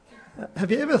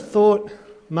Have you ever thought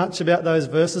much about those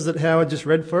verses that Howard just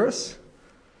read for us?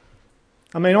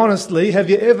 I mean, honestly, have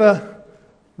you ever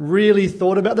really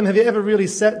thought about them? Have you ever really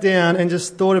sat down and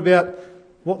just thought about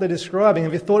what they're describing?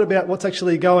 Have you thought about what's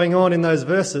actually going on in those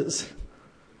verses?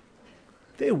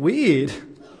 They're weird.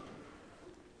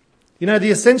 You know,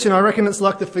 the Ascension, I reckon it's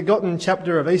like the forgotten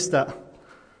chapter of Easter.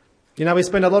 You know, we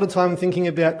spend a lot of time thinking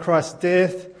about Christ's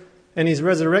death and his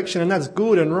resurrection, and that's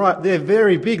good and right. They're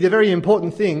very big, they're very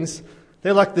important things.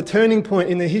 They're like the turning point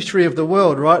in the history of the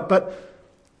world, right? But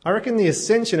I reckon the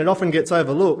Ascension, it often gets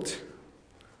overlooked.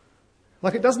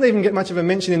 Like, it doesn't even get much of a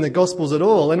mention in the Gospels at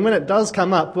all. And when it does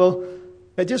come up, well,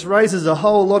 it just raises a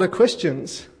whole lot of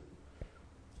questions.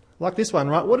 Like this one,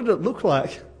 right? What did it look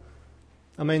like?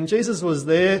 I mean, Jesus was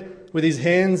there with his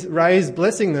hands raised,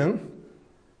 blessing them.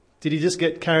 Did he just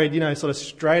get carried, sort of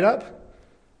straight up?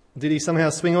 Did he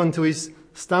somehow swing onto his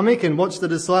stomach and watch the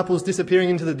disciples disappearing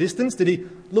into the distance? Did he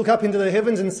look up into the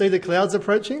heavens and see the clouds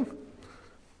approaching?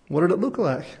 What did it look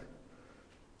like?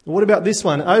 What about this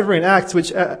one? Over in Acts,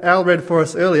 which Al read for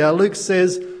us earlier, Luke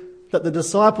says that the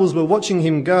disciples were watching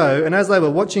him go, and as they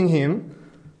were watching him,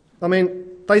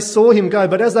 they saw him go,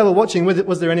 but as they were watching,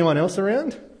 was there anyone else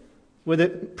around?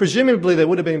 Presumably there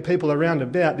would have been people around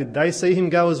about. Did they see him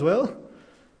go as well?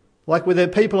 Like, were there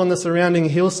people on the surrounding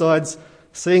hillsides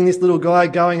seeing this little guy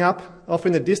going up, off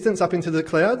in the distance, up into the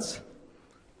clouds?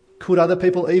 Could other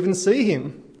people even see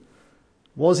him?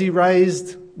 Was he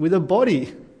raised with a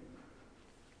body?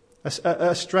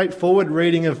 A straightforward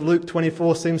reading of Luke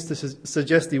 24 seems to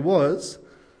suggest he was.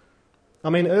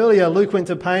 Earlier Luke went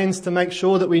to pains to make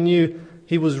sure that we knew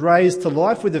he was raised to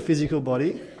life with a physical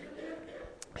body.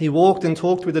 He walked and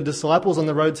talked with the disciples on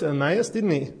the road to Emmaus,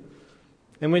 didn't he?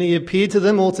 And when he appeared to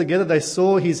them all together, they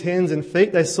saw his hands and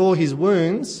feet, they saw his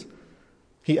wounds.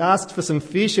 He asked for some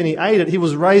fish and he ate it. He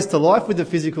was raised to life with a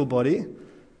physical body.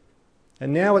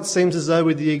 And now it seems as though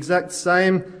with the exact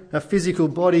same physical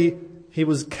body, he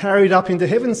was carried up into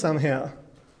heaven somehow.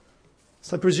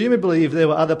 So presumably if there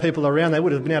were other people around, they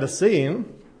would have been able to see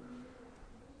him.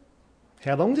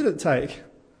 How long did it take?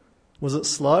 Was it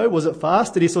slow? Was it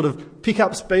fast? Did he sort of pick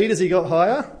up speed as he got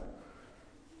higher?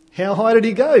 How high did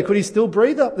he go? Could he still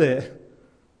breathe up there?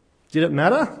 Did it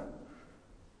matter?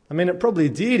 It probably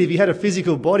did. If he had a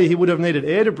physical body, he would have needed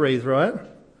air to breathe, right?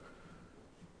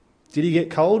 Did he get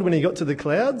cold when he got to the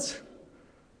clouds?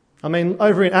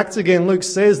 Over in Acts again, Luke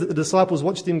says that the disciples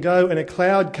watched him go and a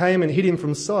cloud came and hid him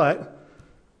from sight.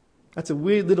 That's a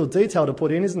weird little detail to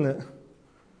put in, isn't it?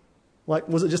 Like,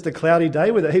 was it just a cloudy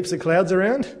day with heaps of clouds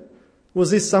around?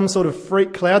 Was this some sort of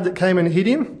freak cloud that came and hid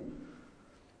him?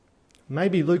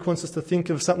 Maybe Luke wants us to think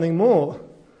of something more.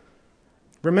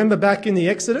 Remember back in the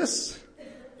Exodus?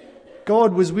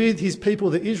 God was with his people,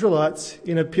 the Israelites,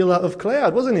 in a pillar of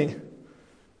cloud, wasn't he?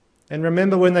 And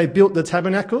remember when they built the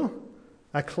tabernacle?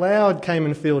 A cloud came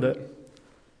and filled it.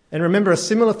 And remember a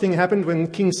similar thing happened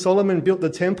when King Solomon built the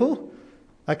temple?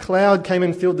 A cloud came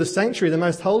and filled the sanctuary, the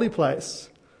most holy place.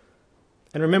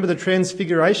 And remember the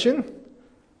transfiguration?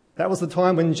 That was the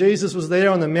time when Jesus was there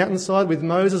on the mountainside with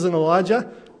Moses and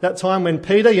Elijah. That time when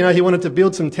Peter, he wanted to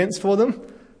build some tents for them.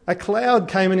 A cloud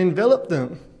came and enveloped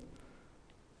them.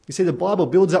 You see, the Bible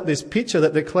builds up this picture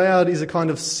that the cloud is a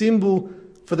kind of symbol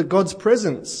for the God's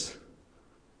presence.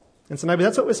 And so maybe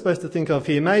that's what we're supposed to think of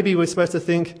here. Maybe we're supposed to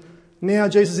think, now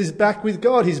Jesus is back with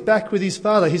God. He's back with his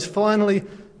Father. He's finally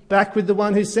back with the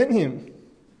one who sent him.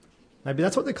 Maybe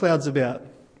that's what the cloud's about.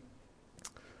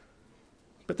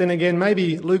 But then again,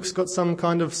 maybe Luke's got some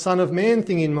kind of Son of Man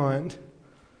thing in mind.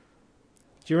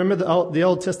 Do you remember the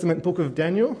Old Testament book of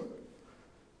Daniel?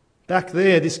 Back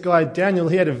there, this guy Daniel,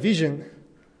 he had a vision.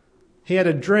 He had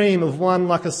a dream of one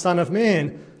like a Son of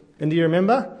Man. And do you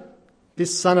remember?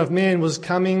 This Son of Man was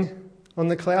coming on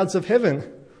the clouds of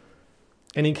heaven.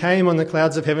 And he came on the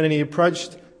clouds of heaven and he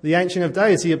approached the Ancient of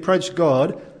Days. He approached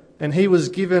God and he was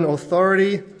given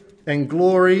authority and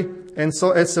glory and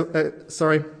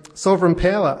sovereign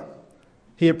power.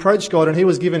 He approached God and he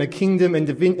was given a kingdom and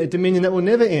a dominion that will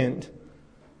never end.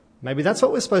 Maybe that's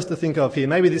what we're supposed to think of here.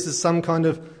 Maybe this is some kind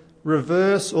of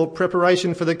reverse or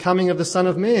preparation for the coming of the Son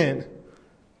of Man.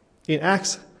 In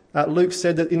Acts, Luke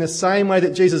said that in the same way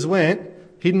that Jesus went,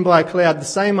 hidden by a cloud, the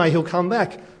same way he'll come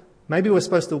back. Maybe we're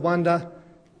supposed to wonder,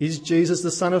 is Jesus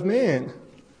the Son of Man?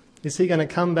 Is he going to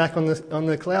come back on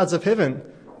the clouds of heaven?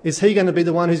 Is he going to be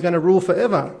the one who's going to rule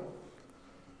forever?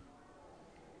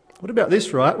 What about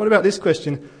this, right? What about this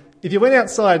question? If you went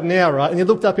outside now, right, and you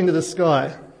looked up into the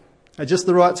sky at just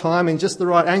the right time, in just the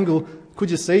right angle,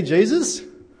 could you see Jesus?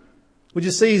 Would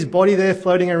you see his body there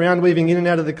floating around, weaving in and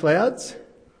out of the clouds?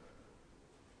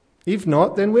 If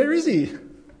not, then where is he?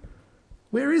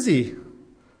 Where is he?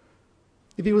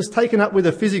 If he was taken up with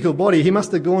a physical body, he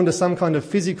must have gone to some kind of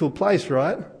physical place,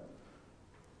 right?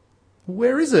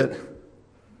 Where is it?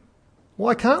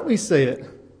 Why can't we see it?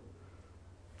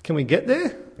 Can we get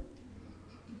there?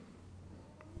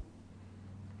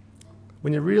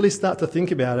 When you really start to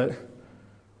think about it,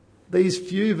 these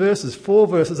few verses, 4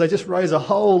 verses, they just raise a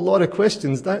whole lot of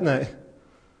questions, don't they?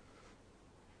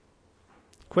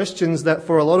 Questions that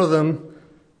for a lot of them,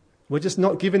 we're just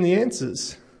not given the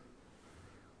answers.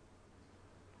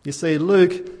 You see,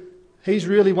 Luke, he's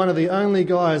really one of the only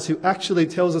guys who actually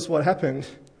tells us what happened.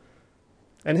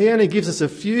 And he only gives us a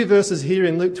few verses here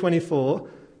in Luke 24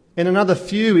 and another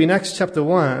few in Acts chapter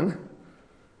 1.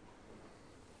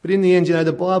 But in the end,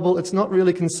 the Bible, it's not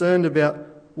really concerned about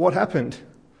what happened.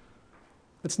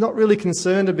 It's not really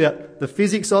concerned about the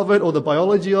physics of it or the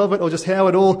biology of it or just how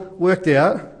it all worked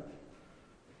out.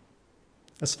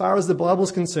 As far as the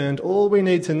Bible's concerned, all we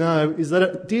need to know is that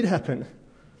it did happen.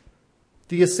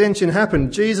 The ascension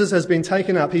happened. Jesus has been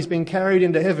taken up. He's been carried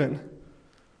into heaven.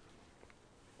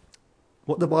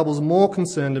 What the Bible's more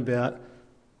concerned about,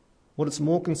 is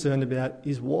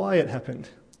why it happened.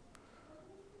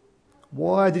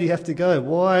 Why did he have to go?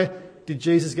 Why did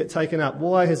Jesus get taken up?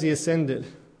 Why has he ascended?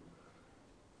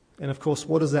 And of course,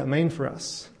 what does that mean for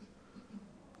us?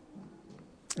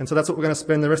 And so that's what we're going to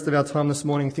spend the rest of our time this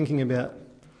morning thinking about.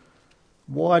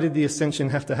 Why did the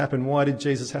ascension have to happen? Why did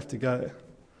Jesus have to go?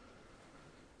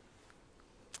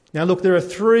 Now look, there are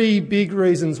 3 big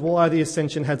reasons why the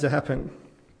ascension had to happen.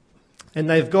 And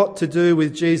they've got to do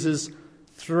with Jesus'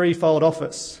 threefold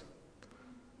office.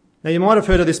 Now you might have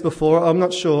heard of this before, I'm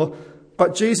not sure,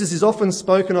 but Jesus is often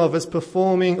spoken of as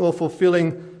performing or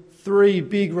fulfilling 3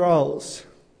 big roles.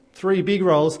 3 big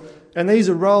roles, and these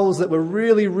are roles that were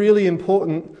really, really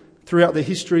important throughout the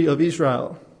history of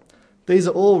Israel. These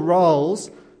are all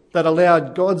roles that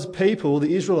allowed God's people,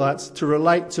 the Israelites, to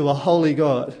relate to a holy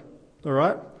God. All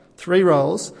right? 3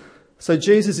 roles. So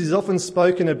Jesus is often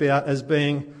spoken about as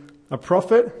being a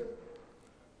prophet,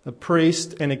 a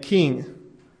priest, and a king.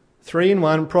 3 in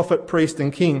 1, prophet, priest,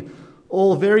 and king.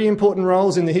 All very important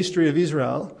roles in the history of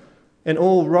Israel, and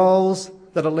all roles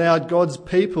that allowed God's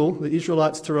people, the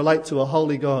Israelites, to relate to a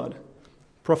holy God.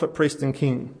 Prophet, priest, and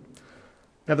king.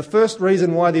 Now, the first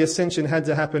reason why the ascension had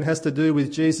to happen has to do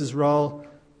with Jesus' role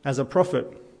as a prophet.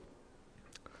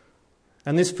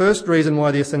 And this first reason why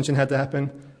the ascension had to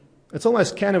happen, it's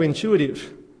almost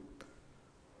counterintuitive.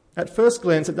 At first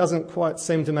glance, it doesn't quite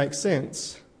seem to make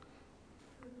sense.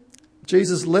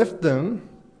 Jesus left them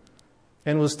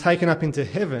and was taken up into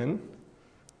heaven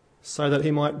so that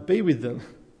he might be with them,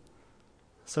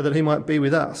 so that he might be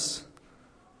with us.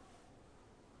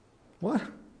 What?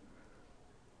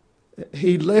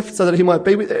 He left so that he might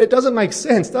be with... It doesn't make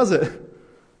sense, does it?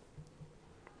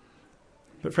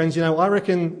 But friends, I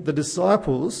reckon the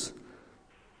disciples,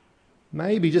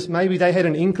 maybe they had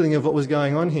an inkling of what was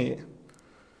going on here.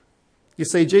 You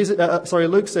see,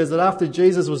 Luke says that after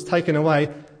Jesus was taken away,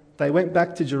 they went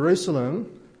back to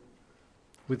Jerusalem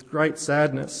with great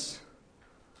sadness.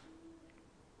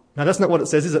 Now, that's not what it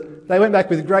says, is it? They went back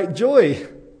with great joy.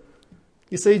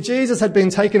 You see, Jesus had been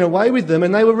taken away with them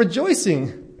and they were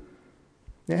rejoicing.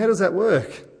 Now, how does that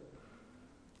work?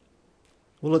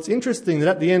 Well, it's interesting that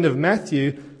at the end of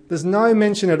Matthew, there's no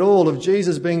mention at all of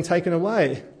Jesus being taken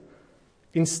away.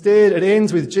 Instead, it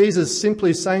ends with Jesus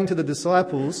simply saying to the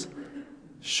disciples,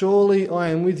 "Surely I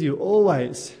am with you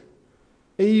always,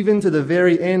 even to the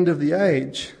very end of the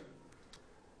age."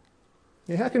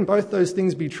 Now, how can both those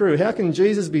things be true? How can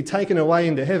Jesus be taken away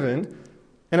into heaven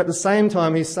and at the same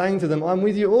time he's saying to them, "I'm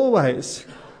with you always"?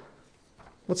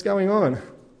 What's going on?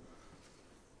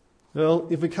 Well,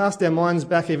 if we cast our minds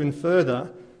back even further,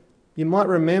 you might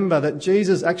remember that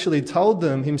Jesus actually told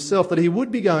them himself that he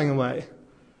would be going away.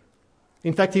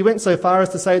 In fact, he went so far as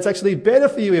to say, "It's actually better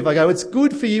for you if I go. It's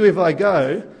good for you if I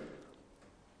go."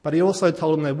 But he also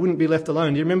told them they wouldn't be left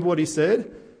alone. Do you remember what he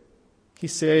said? He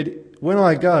said, "When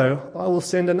I go, I will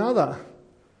send another.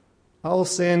 I will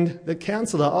send the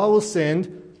Counselor. I will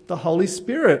send the Holy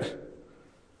Spirit."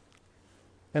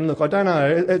 And look, I don't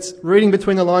know, it's reading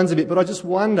between the lines a bit, but I just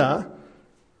wonder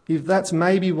if that's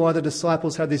maybe why the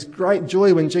disciples had this great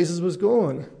joy when Jesus was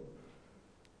gone.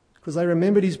 Because they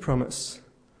remembered his promise.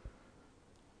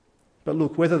 But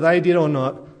look, whether they did or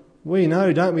not, we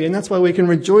know, don't we? And that's why we can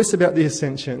rejoice about the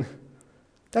ascension.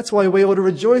 That's why we ought to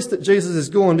rejoice that Jesus is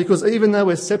gone, because even though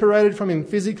we're separated from him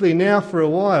physically now for a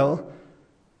while,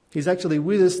 he's actually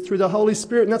with us through the Holy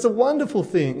Spirit, and that's a wonderful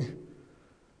thing.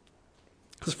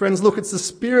 Because friends, look, it's the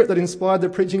Spirit that inspired the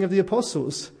preaching of the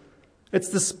apostles. It's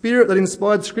the Spirit that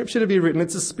inspired Scripture to be written.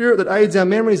 It's the Spirit that aids our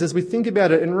memories as we think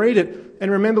about it and read it and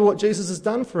remember what Jesus has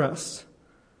done for us.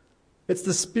 It's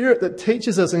the Spirit that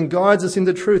teaches us and guides us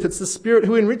into truth. It's the Spirit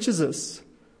who enriches us,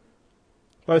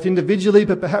 both individually,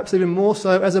 but perhaps even more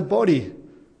so as a body,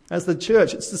 as the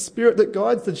church. It's the Spirit that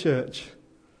guides the church.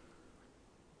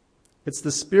 It's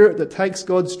the Spirit that takes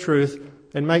God's truth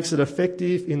and makes it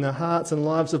effective in the hearts and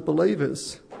lives of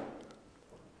believers.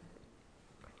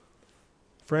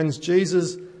 Friends,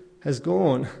 Jesus has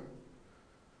gone,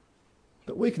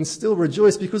 but we can still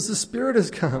rejoice because the Spirit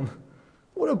has come.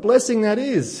 What a blessing that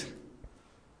is.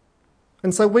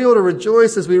 And so we ought to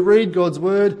rejoice as we read God's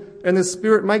word and the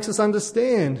Spirit makes us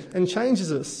understand and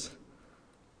changes us.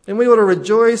 And we ought to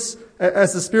rejoice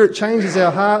as the Spirit changes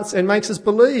our hearts and makes us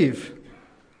believe.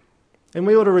 And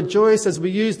we ought to rejoice as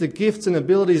we use the gifts and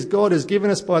abilities God has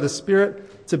given us by the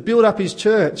Spirit to build up his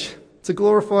church, to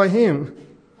glorify him.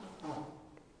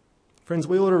 Friends,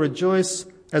 we ought to rejoice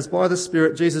as by the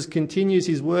Spirit Jesus continues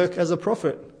his work as a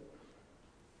prophet,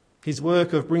 his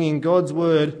work of bringing God's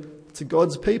word to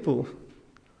God's people.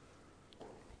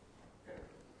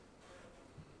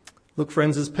 Look,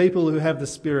 friends, as people who have the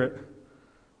Spirit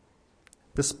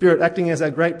acting as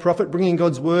our great prophet, bringing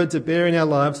God's word to bear in our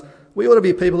lives, we ought to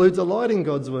be people who delight in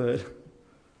God's word.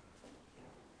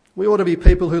 We ought to be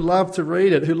people who love to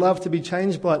read it, who love to be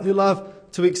changed by it, who love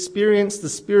to experience the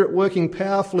Spirit working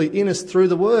powerfully in us through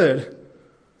the word.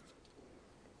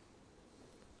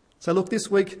 So look, this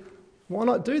week, why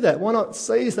not do that? Why not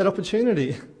seize that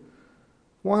opportunity?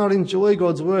 Why not enjoy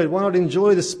God's word? Why not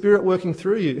enjoy the Spirit working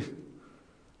through you?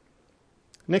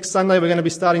 Next Sunday, we're going to be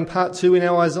starting part 2 in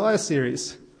our Isaiah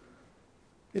series.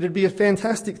 It'd be a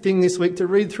fantastic thing this week to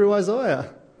read through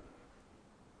Isaiah.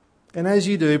 And as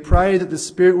you do, pray that the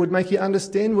Spirit would make you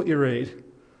understand what you read.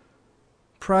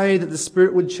 Pray that the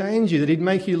Spirit would change you, that he'd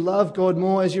make you love God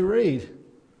more as you read.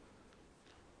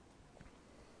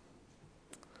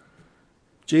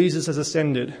 Jesus has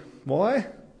ascended. Why?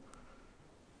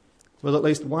 Well, at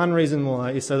least one reason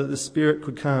why is so that the Spirit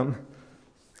could come.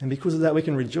 And because of that, we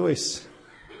can rejoice.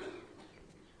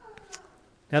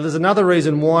 Now, there's another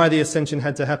reason why the ascension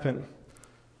had to happen.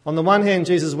 On the one hand,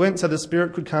 Jesus went so the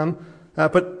Spirit could come,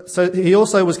 but so he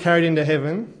also was carried into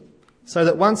heaven, so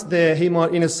that once there he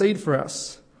might intercede for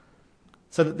us,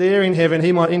 so that there in heaven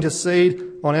he might intercede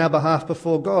on our behalf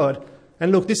before God.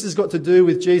 And look, this has got to do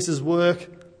with Jesus' work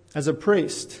as a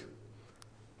priest.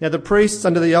 Now, the priests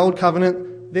under the Old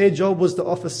Covenant, their job was to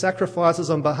offer sacrifices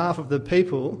on behalf of the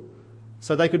people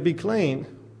so they could be clean,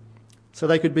 so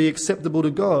they could be acceptable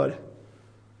to God.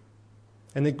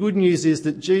 And the good news is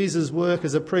that Jesus' work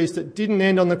as a priest, it didn't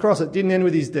end on the cross. It didn't end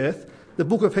with his death. The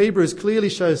book of Hebrews clearly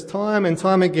shows time and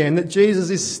time again that Jesus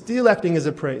is still acting as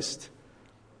a priest.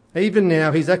 Even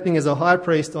now, he's acting as a high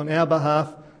priest on our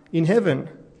behalf in heaven.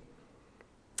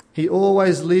 He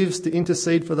always lives to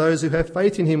intercede for those who have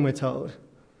faith in him, we're told.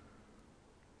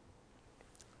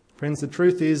 Friends, the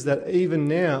truth is that even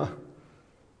now,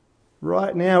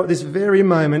 right now, at this very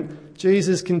moment,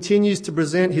 Jesus continues to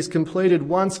present his completed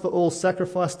once-for-all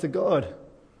sacrifice to God.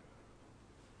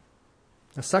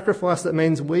 A sacrifice that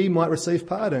means we might receive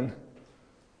pardon.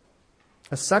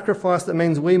 A sacrifice that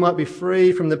means we might be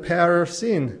free from the power of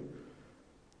sin.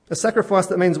 A sacrifice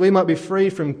that means we might be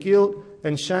free from guilt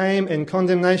and shame and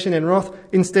condemnation and wrath,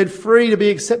 instead free to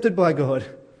be accepted by God,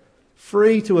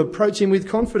 free to approach him with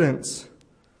confidence.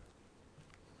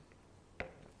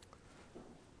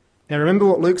 Now remember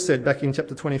what Luke said back in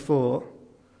chapter 24.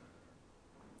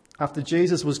 After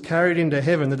Jesus was carried into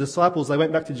heaven, the disciples, they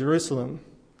went back to Jerusalem.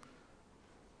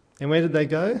 And where did they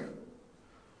go?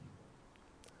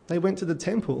 They went to the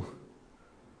temple.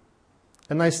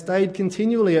 And they stayed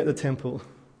continually at the temple.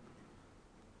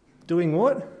 Doing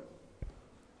what?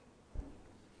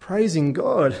 Praising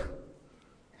God.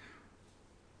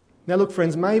 Now look,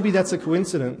 friends, maybe that's a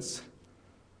coincidence.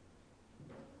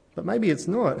 But maybe it's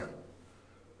not.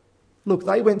 Look,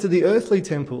 they went to the earthly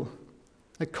temple,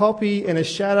 a copy and a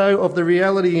shadow of the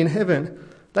reality in heaven.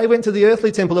 They went to the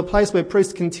earthly temple, a place where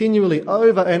priests continually,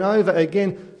 over and over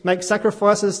again, make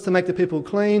sacrifices to make the people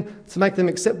clean, to make them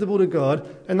acceptable to God.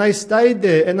 And they stayed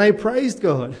there and they praised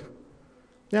God.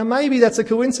 Now maybe that's a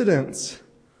coincidence.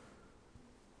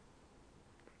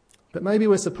 But maybe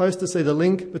we're supposed to see the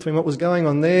link between what was going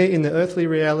on there in the earthly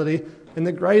reality and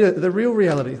the real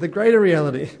reality, the greater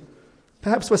reality.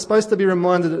 Perhaps we're supposed to be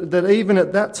reminded that even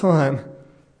at that time,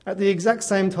 at the exact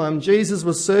same time, Jesus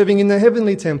was serving in the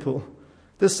heavenly temple,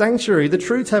 the sanctuary, the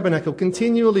true tabernacle,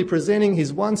 continually presenting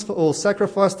his once-for-all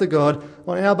sacrifice to God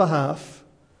on our behalf,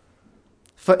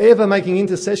 forever making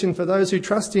intercession for those who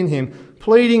trust in him,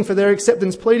 pleading for their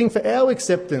acceptance, pleading for our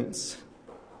acceptance.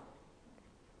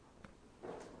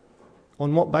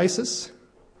 On what basis?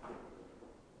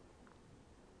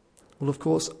 Well, of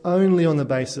course, only on the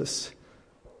basis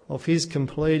of his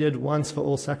completed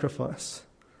once-for-all sacrifice.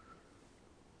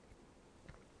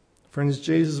 Friends,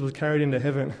 Jesus was carried into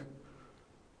heaven.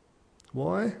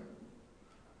 Why?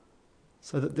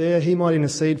 So that there he might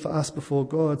intercede for us before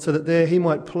God, so that there he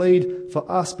might plead for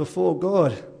us before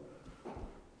God.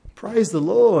 Praise the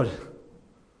Lord.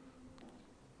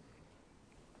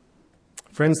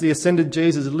 Friends, the ascended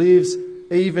Jesus lives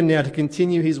even now to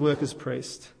continue his work as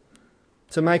priest,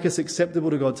 to make us acceptable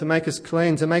to God, to make us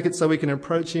clean, to make it so we can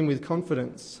approach him with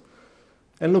confidence.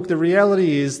 And look, the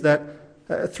reality is that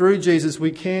through Jesus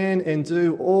we can and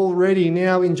do already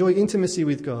now enjoy intimacy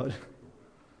with God.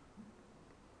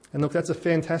 And look, that's a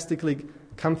fantastically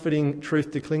comforting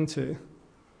truth to cling to.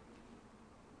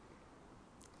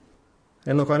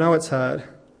 And look, I know it's hard.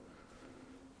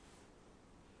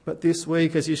 But this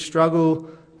week, as you struggle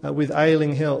with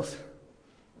ailing health,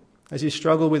 as you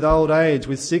struggle with old age,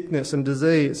 with sickness and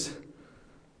disease,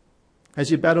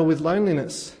 as you battle with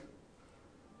loneliness,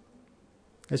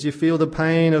 as you feel the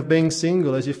pain of being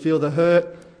single, as you feel the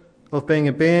hurt of being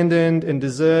abandoned and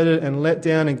deserted and let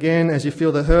down again, as you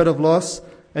feel the hurt of loss,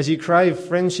 as you crave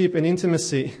friendship and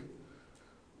intimacy,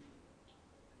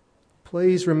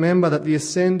 please remember that the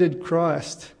ascended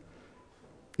Christ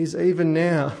is even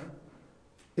now,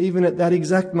 even at that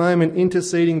exact moment,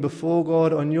 interceding before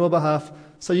God on your behalf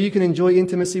so you can enjoy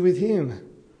intimacy with him.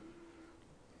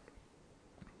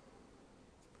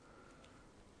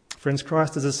 Friends,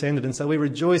 Christ has ascended, and so we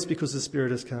rejoice because the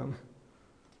Spirit has come.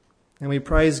 And we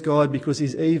praise God because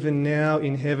he's even now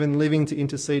in heaven living to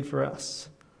intercede for us.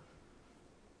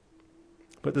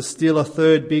 But there's still a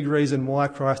third big reason why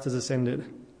Christ has ascended.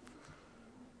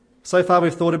 So far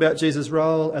we've thought about Jesus'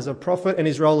 role as a prophet and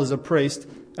his role as a priest,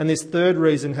 and this third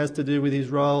reason has to do with his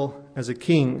role as a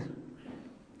king.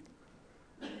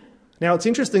 Now it's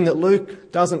interesting that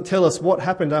Luke doesn't tell us what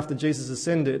happened after Jesus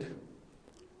ascended.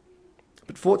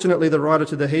 But fortunately the writer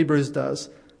to the Hebrews does.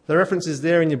 The reference is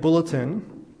there in your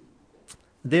bulletin.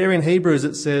 There in Hebrews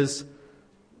it says,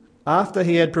 after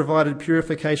he had provided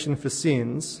purification for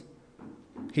sins,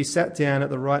 he sat down at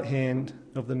the right hand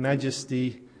of the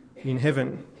Majesty in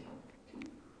heaven.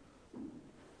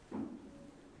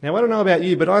 Now, I don't know about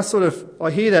you, but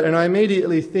I hear that and I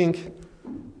immediately think,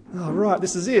 oh, right,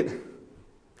 this is it.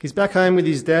 He's back home with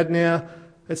his dad now.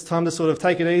 It's time to sort of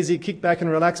take it easy, kick back and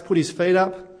relax, put his feet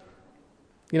up,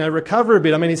 recover a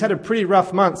bit. I mean, he's had a pretty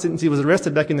rough month since he was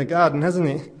arrested back in the garden, hasn't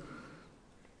he?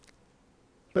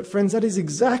 But friends, that is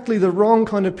exactly the wrong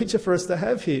kind of picture for us to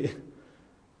have here.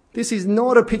 This is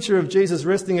not a picture of Jesus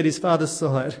resting at his Father's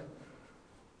side.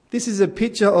 This is a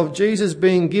picture of Jesus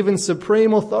being given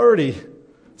supreme authority,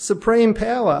 supreme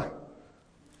power,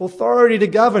 authority to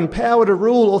govern, power to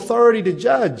rule, authority to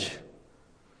judge.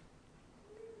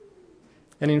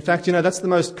 And in fact, that's the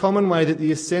most common way that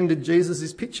the ascended Jesus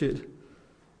is pictured.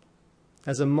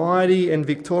 As a mighty and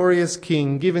victorious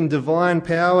king given divine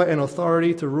power and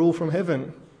authority to rule from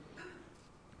heaven.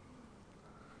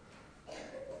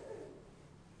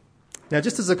 Now,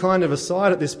 just as a kind of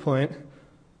aside at this point,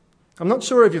 I'm not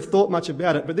sure if you've thought much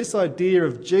about it, but this idea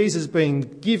of Jesus being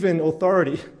given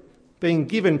authority, being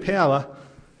given power,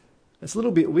 it's a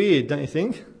little bit weird, don't you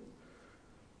think?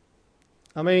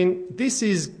 I mean, this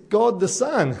is God the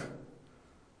Son,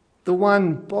 the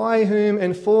one by whom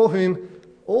and for whom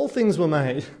all things were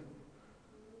made.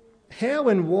 How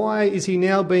and why is he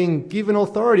now being given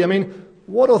authority? I mean,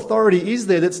 what authority is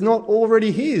there that's not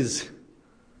already his?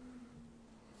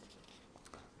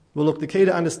 Well, look, the key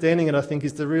to understanding it, I think,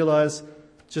 is to realise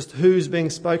just who's being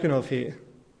spoken of here.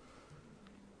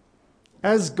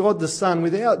 As God the Son,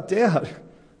 without doubt,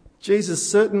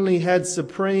 Jesus certainly had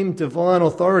supreme divine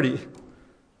authority.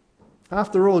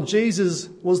 After all, Jesus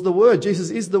was the Word. Jesus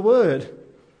is the Word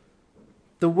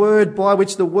by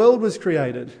which the world was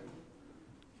created.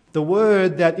 The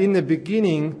Word that in the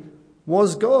beginning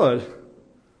was God.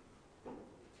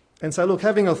 And so, look,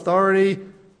 having authority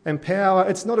and power,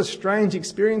 it's not a strange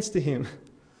experience to him.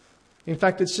 In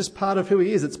fact, it's just part of who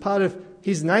he is. It's part of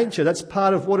his nature. That's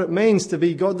part of what it means to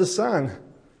be God the Son,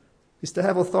 is to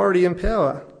have authority and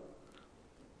power.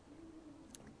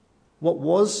 What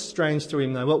was strange to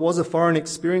him, though, what was a foreign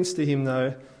experience to him,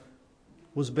 though,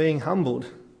 was being humbled.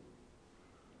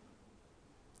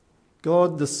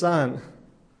 God the Son,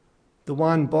 the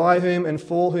one by whom and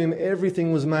for whom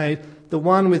everything was made, the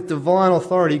one with divine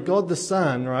authority, God the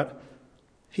Son, right?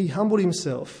 He humbled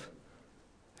himself.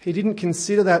 He didn't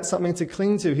consider that something to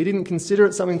cling to. He didn't consider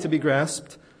it something to be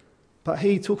grasped, but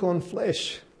he took on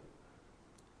flesh.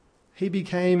 He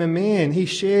became a man. He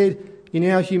shared in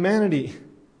our humanity.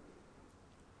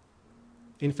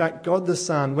 In fact, God the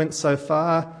Son went so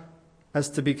far as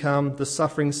to become the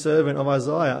suffering servant of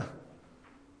Isaiah.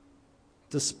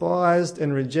 despised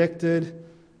and rejected,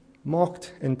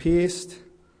 mocked and pierced.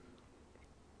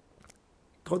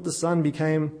 God the Son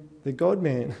became the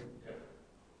God-man,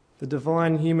 the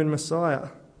divine human Messiah.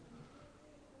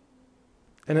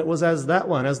 And it was as that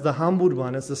one, as the humbled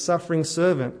one, as the suffering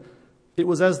servant, it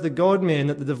was as the God-man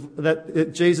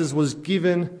that Jesus was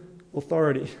given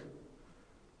authority.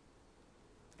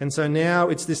 And so now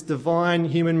it's this divine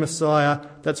human Messiah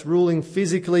that's ruling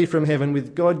physically from heaven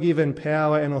with God-given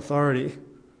power and authority.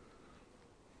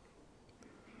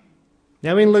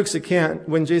 Now in Luke's account,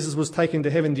 when Jesus was taken to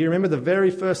heaven, do you remember the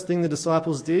very first thing the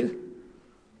disciples did?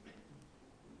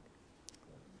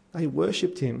 They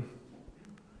worshipped him.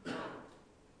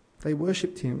 They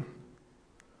worshipped him.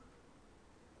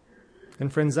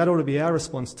 And friends, that ought to be our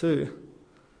response too.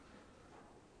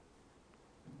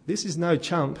 This is no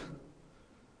chump.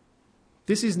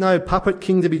 This is no puppet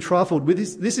king to be trifled with.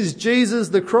 This is Jesus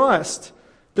the Christ,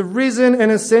 the risen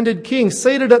and ascended King,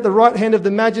 seated at the right hand of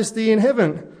the Majesty in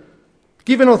heaven,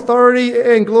 given authority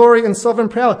and glory and sovereign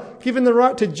power, given the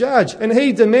right to judge, and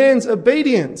he demands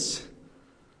obedience.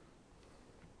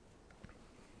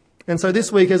 And so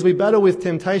this week, as we battle with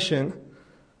temptation,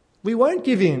 we won't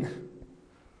give in.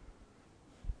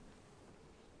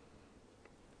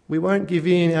 We won't give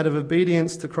in out of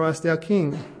obedience to Christ our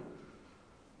King.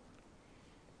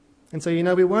 And so,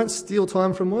 we won't steal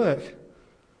time from work.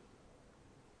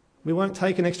 We won't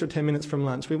take an extra 10 minutes from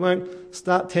lunch. We won't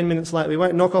start 10 minutes late. We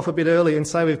won't knock off a bit early and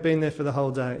say we've been there for the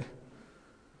whole day.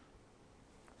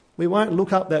 We won't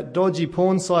look up that dodgy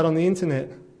porn site on the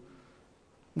internet.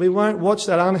 We won't watch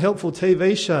that unhelpful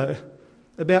TV show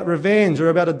about revenge or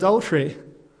about adultery.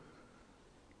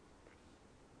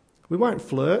 We won't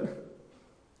flirt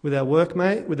with our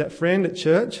workmate, with that friend at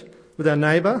church, with our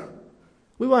neighbour.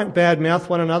 We won't badmouth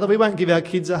one another. We won't give our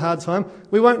kids a hard time.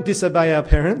 We won't disobey our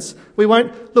parents.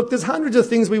 Look, there's hundreds of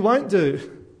things we won't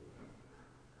do.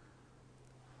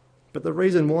 But the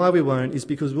reason why we won't is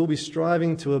because we'll be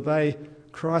striving to obey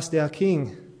Christ our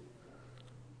King.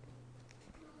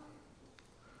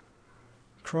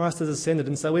 Christ has ascended,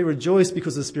 and so we rejoice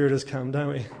because the Spirit has come, don't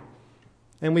we?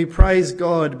 And we praise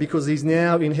God because he's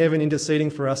now in heaven interceding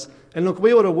for us. And look,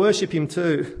 we ought to worship him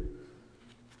too,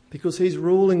 because he's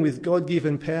ruling with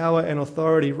God-given power and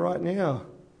authority right now.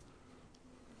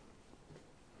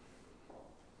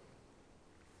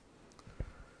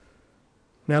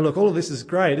 Now look, all of this is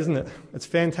great, isn't it? It's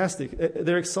fantastic.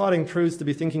 They're exciting truths to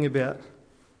be thinking about.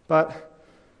 And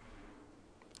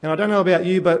I don't know about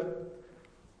you, but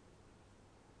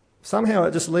somehow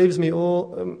it just leaves me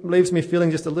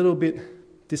feeling just a little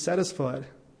bit dissatisfied.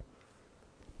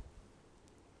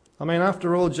 I mean,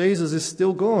 after all, Jesus is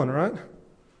still gone, right?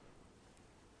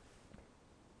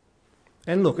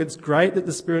 And look, it's great that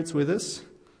the Spirit's with us.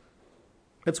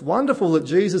 It's wonderful that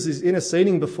Jesus is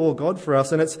interceding before God for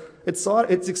us, and it's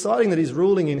exciting that he's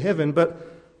ruling in heaven, but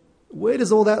where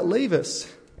does all that leave us?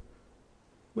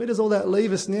 Where does all that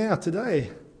leave us now, today?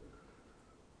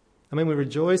 I mean, we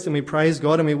rejoice and we praise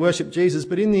God and we worship Jesus,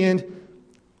 but in the end,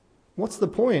 what's the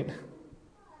point?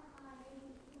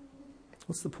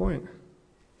 What's the point?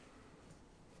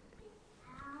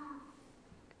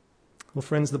 Well,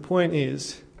 friends, the point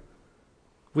is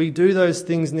we do those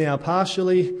things now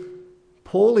partially,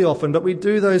 poorly often, but we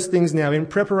do those things now in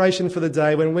preparation for the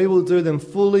day when we will do them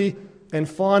fully and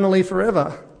finally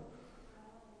forever.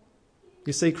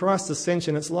 You see, Christ's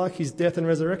ascension, it's like his death and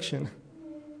resurrection.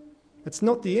 It's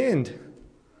not the end.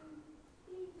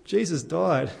 Jesus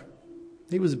died.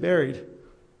 He was buried.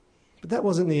 But that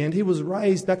wasn't the end. He was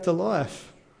raised back to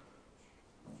life.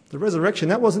 The resurrection,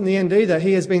 that wasn't the end either.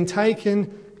 He has been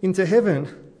taken into heaven.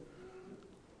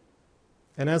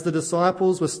 And as the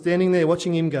disciples were standing there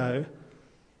watching him go,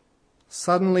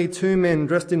 suddenly 2 men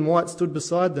dressed in white stood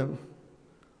beside them.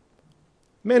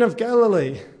 "Men of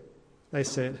Galilee," they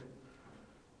said,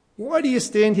 "why do you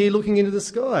stand here looking into the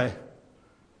sky?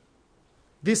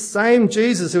 This same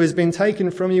Jesus who has been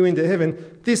taken from you into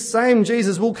heaven, this same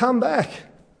Jesus will come back.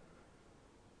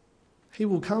 He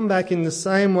will come back in the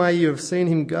same way you have seen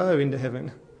him go into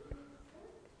heaven."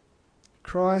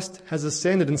 Christ has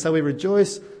ascended, and so we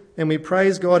rejoice and we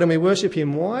praise God and we worship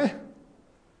him. Why?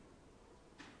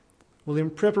 Well, in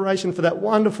preparation for that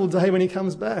wonderful day when he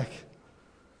comes back.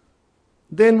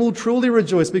 Then we'll truly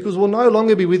rejoice because we'll no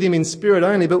longer be with him in spirit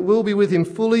only, but we'll be with him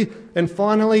fully and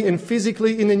finally and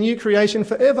physically in the new creation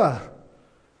forever.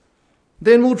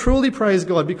 Then we'll truly praise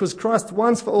God because Christ's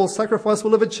once for all sacrifice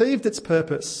will have achieved its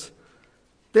purpose.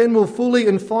 Then we'll fully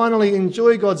and finally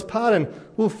enjoy God's pardon.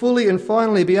 We'll fully and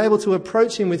finally be able to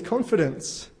approach him with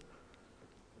confidence.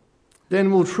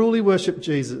 Then we'll truly worship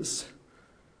Jesus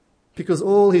because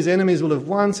all his enemies will have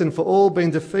once and for all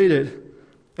been defeated.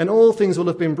 And all things will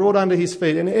have been brought under his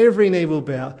feet, and every knee will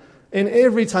bow, and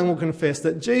every tongue will confess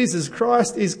that Jesus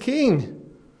Christ is King.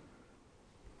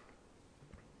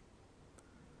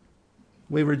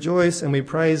 We rejoice and we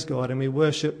praise God and we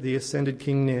worship the ascended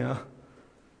King now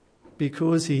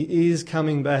because he is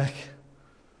coming back.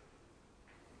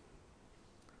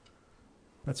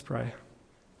 Let's pray.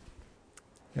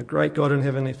 Our great God and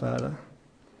Heavenly Father,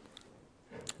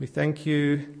 we thank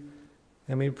you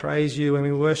and we praise you and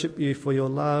we worship you for your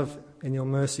love and your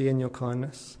mercy and your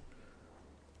kindness.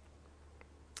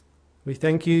 We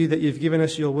thank you that you've given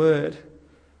us your word,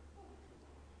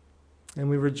 and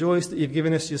we rejoice that you've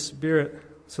given us your Spirit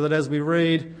so that as we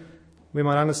read, we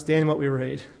might understand what we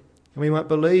read, and we might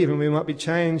believe, and we might be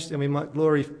changed, and we might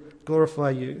glorify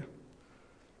you.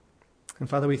 And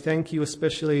Father, we thank you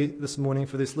especially this morning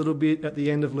for this little bit at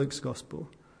the end of Luke's Gospel.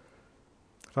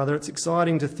 Father, it's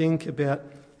exciting to think about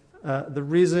the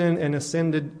risen and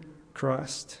ascended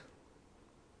Christ.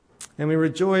 And we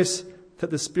rejoice that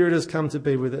the Spirit has come to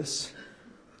be with us.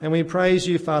 And we praise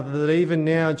you, Father, that even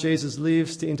now Jesus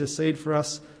lives to intercede for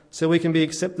us so we can be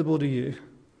acceptable to you.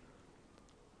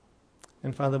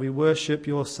 And Father, we worship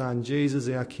your Son, Jesus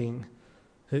our King,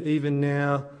 who even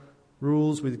now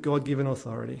rules with God-given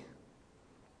authority.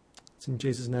 It's in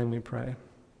Jesus' name we pray.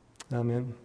 Amen.